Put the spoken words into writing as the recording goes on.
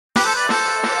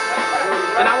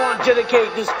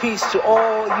dedicate this piece to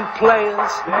all you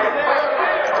players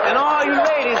and all you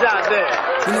ladies out there.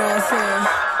 You know what I'm saying?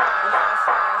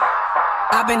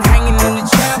 I've been hanging in the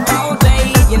trap all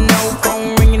day, you know,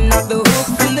 phone ringing off the hook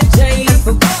from the J.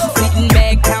 Sitting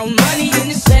back, count money in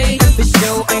the safe. For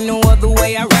sure, ain't no other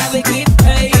way. I'd rather get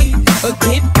paid or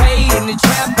get paid in the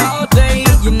trap all day,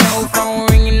 you know, phone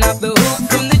ringing off the hook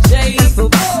from the J.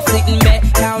 Sitting back,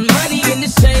 count money in the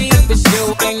safe. For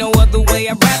sure, ain't no other way.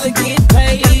 I'd rather get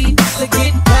paid or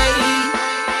get paid.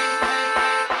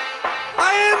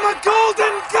 I am a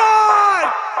golden god!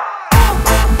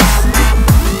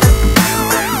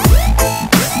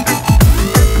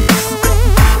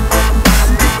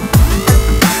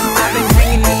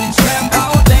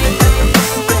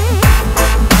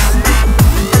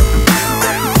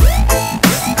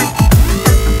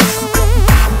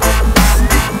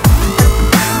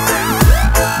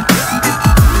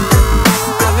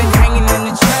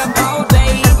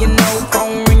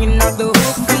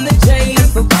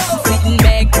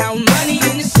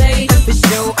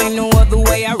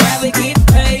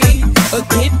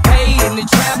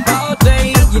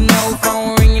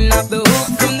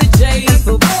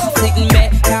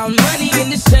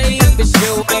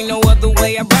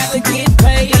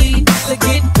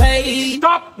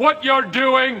 Stop what you're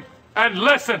doing and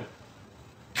listen.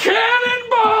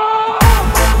 Cannonball!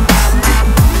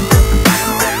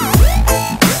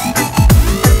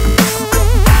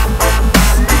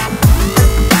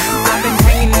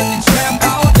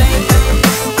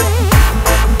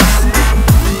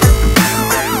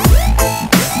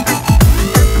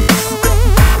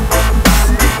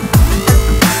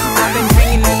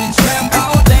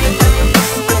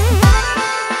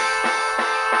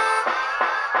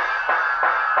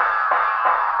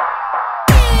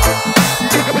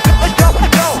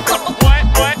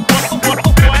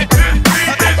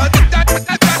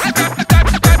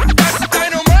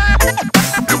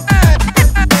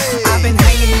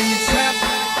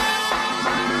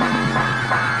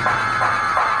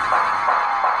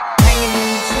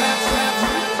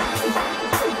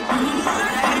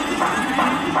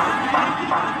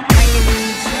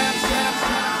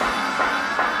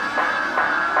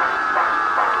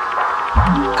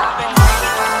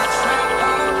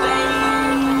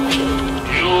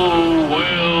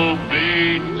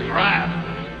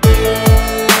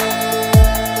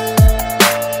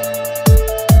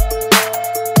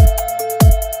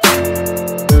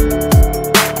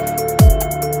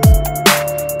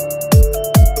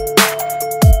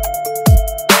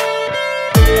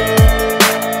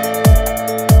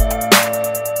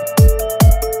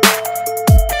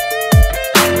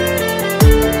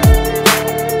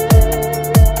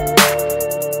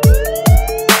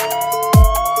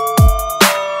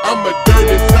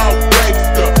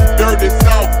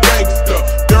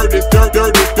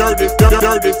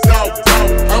 Dirty South,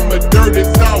 I'm a dirty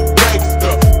South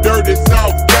gangster. Dirty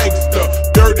South gangster.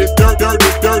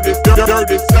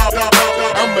 Dirty South.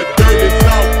 I'm a dirty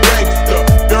South gangster.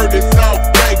 Dirty South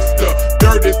gangster.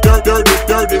 Dirty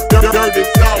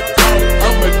South.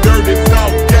 I'm a dirty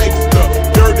South gangster.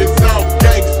 Dirty South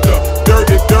gangster.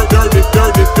 Dirty South gangster.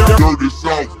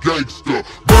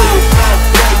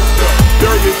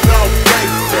 Dirty South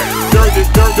gangster. Dirty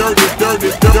South gangster.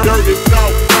 Dirty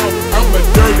South. I'm a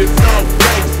dirty South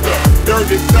gangster.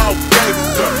 Dirty South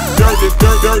gangster.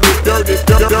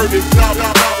 Dirty South.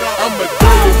 I'm a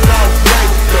dirty South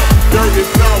gangster. Dirty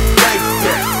South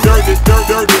gangster.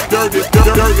 Dirty